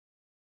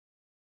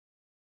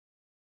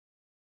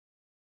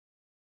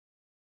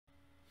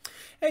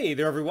Hey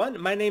there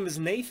everyone, my name is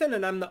Nathan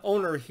and I'm the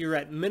owner here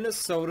at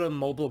Minnesota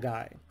Mobile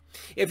Guy.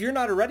 If you're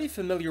not already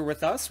familiar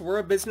with us, we're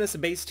a business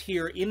based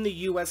here in the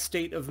U.S.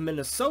 state of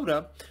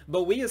Minnesota,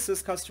 but we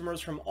assist customers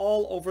from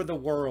all over the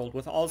world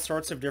with all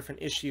sorts of different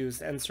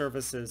issues and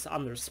services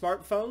on their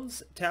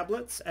smartphones,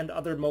 tablets, and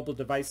other mobile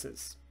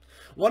devices.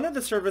 One of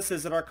the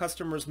services that our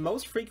customers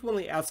most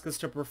frequently ask us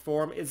to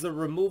perform is the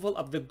removal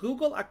of the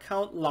Google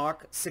Account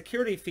Lock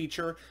security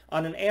feature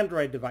on an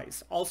Android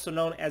device, also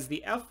known as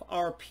the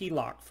FRP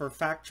lock for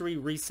factory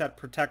reset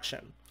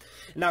protection.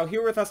 Now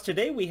here with us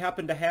today we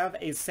happen to have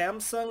a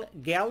Samsung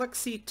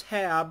Galaxy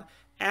Tab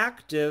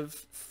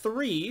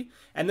Active3,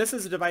 and this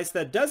is a device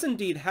that does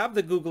indeed have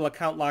the Google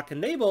Account Lock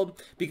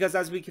enabled, because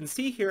as we can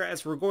see here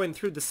as we're going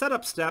through the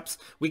setup steps,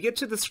 we get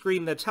to the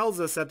screen that tells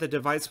us that the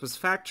device was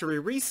factory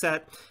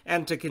reset,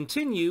 and to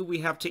continue we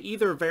have to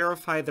either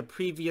verify the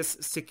previous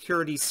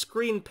security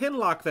screen pin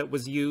lock that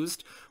was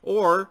used,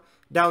 or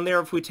down there,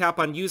 if we tap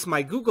on Use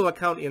My Google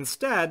Account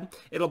instead,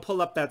 it'll pull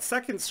up that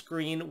second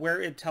screen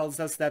where it tells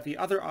us that the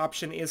other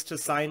option is to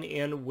sign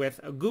in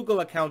with a Google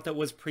account that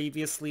was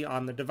previously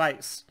on the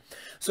device.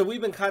 So we've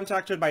been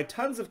contacted by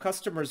tons of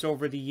customers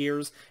over the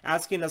years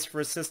asking us for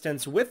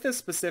assistance with this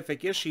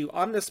specific issue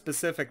on this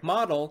specific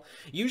model,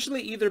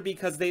 usually either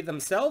because they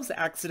themselves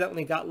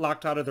accidentally got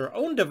locked out of their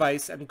own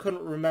device and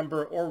couldn't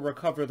remember or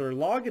recover their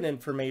login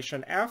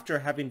information after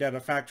having done a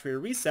factory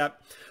reset,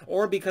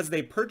 or because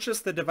they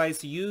purchased the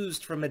device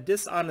used from a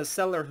dishonest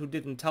seller who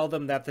didn't tell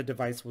them that the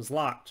device was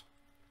locked.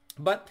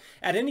 But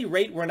at any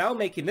rate, we're now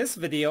making this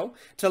video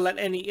to let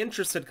any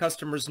interested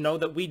customers know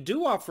that we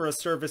do offer a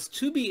service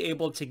to be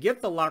able to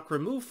get the lock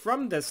removed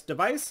from this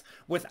device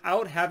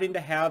without having to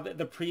have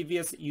the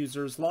previous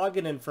user's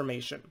login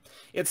information.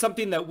 It's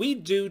something that we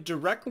do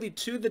directly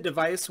to the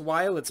device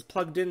while it's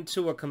plugged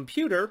into a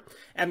computer,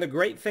 and the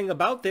great thing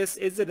about this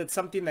is that it's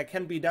something that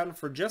can be done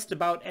for just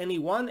about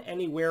anyone,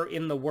 anywhere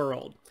in the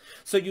world.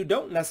 So you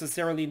don't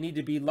necessarily need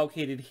to be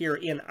located here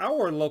in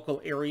our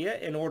local area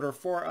in order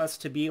for us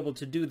to be able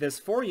to do this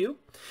for you.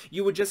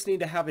 You would just need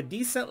to have a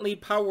decently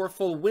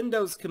powerful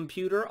Windows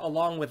computer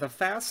along with a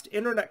fast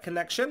internet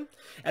connection,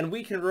 and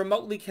we can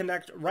remotely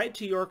connect right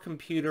to your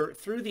computer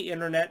through the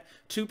internet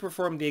to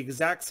perform the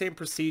exact same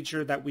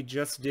procedure that we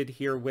just did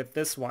here with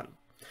this one.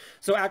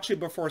 So actually,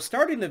 before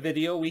starting the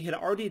video, we had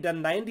already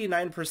done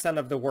 99%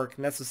 of the work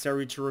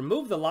necessary to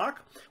remove the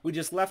lock. We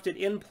just left it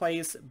in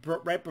place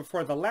right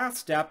before the last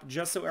step,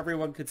 just so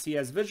everyone could see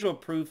as visual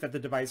proof that the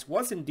device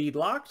was indeed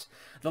locked.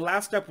 The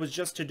last step was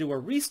just to do a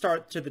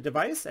restart to the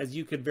device, as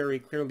you could very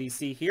clearly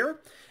see here.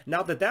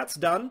 Now that that's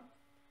done,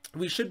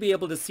 we should be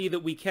able to see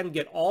that we can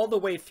get all the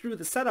way through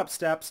the setup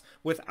steps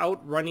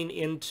without running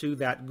into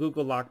that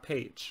Google Lock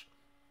page.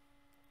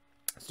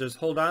 So just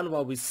hold on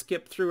while we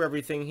skip through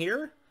everything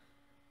here.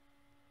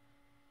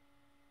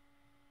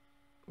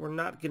 We're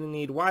not going to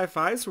need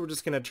Wi-Fi, so we're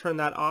just going to turn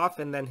that off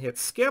and then hit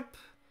skip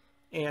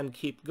and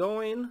keep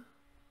going.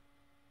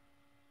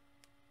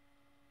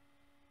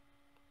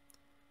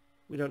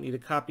 We don't need to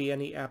copy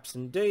any apps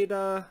and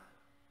data.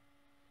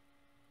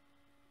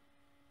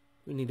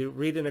 We need to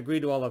read and agree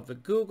to all of the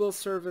Google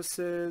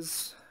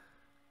services.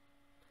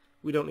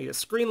 We don't need a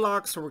screen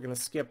lock, so we're going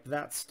to skip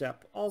that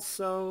step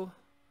also.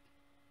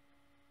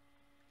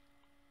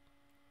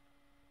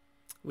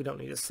 We don't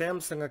need a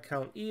Samsung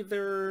account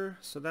either,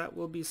 so that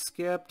will be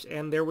skipped,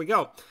 and there we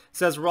go. It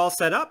says we're all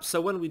set up, so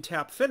when we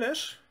tap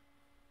finish,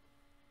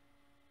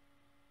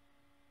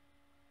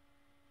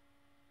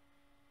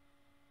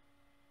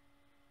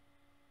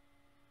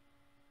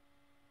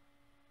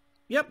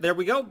 yep, there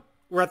we go.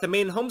 We're at the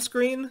main home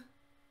screen.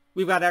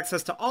 We've got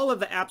access to all of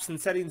the apps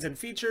and settings and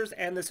features,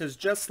 and this is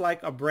just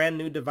like a brand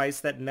new device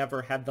that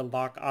never had the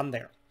lock on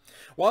there.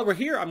 While we're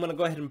here, I'm going to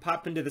go ahead and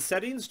pop into the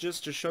settings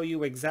just to show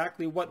you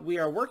exactly what we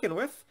are working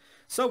with.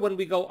 So when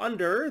we go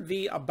under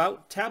the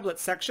About Tablet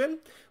section,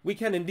 we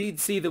can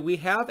indeed see that we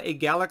have a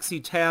Galaxy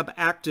Tab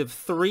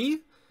Active3.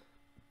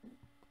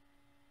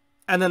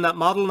 And then that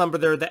model number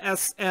there, the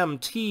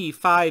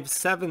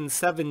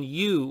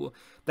SM-T577U.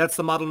 That's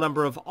the model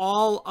number of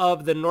all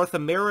of the North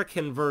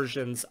American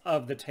versions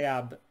of the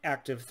Tab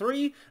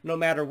Active3, no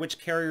matter which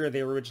carrier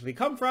they originally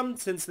come from,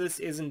 since this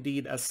is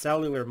indeed a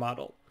cellular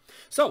model.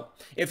 So,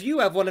 if you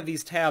have one of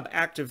these Tab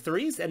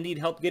Active3s and need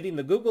help getting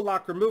the Google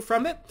Lock removed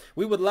from it,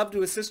 we would love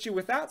to assist you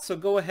with that, so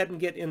go ahead and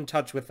get in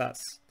touch with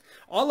us.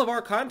 All of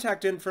our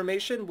contact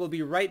information will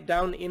be right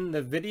down in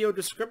the video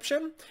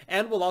description,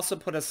 and we'll also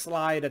put a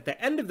slide at the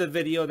end of the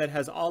video that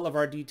has all of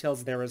our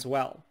details there as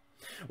well.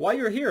 While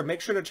you're here, make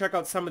sure to check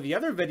out some of the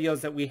other videos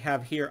that we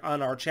have here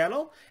on our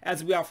channel,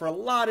 as we offer a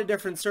lot of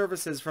different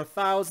services for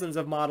thousands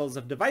of models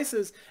of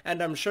devices,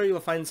 and I'm sure you'll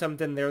find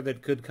something there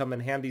that could come in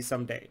handy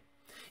someday.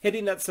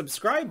 Hitting that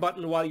subscribe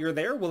button while you're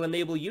there will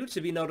enable you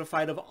to be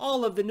notified of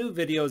all of the new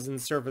videos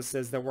and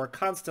services that we're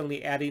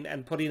constantly adding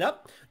and putting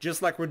up,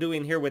 just like we're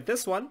doing here with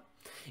this one.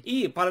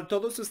 Y para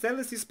todos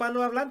ustedes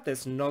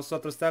hispanohablantes,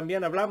 nosotros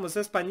también hablamos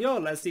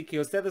español, así que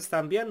ustedes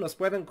también nos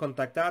pueden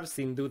contactar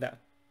sin duda.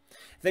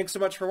 Thanks so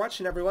much for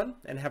watching, everyone,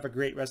 and have a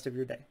great rest of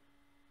your day.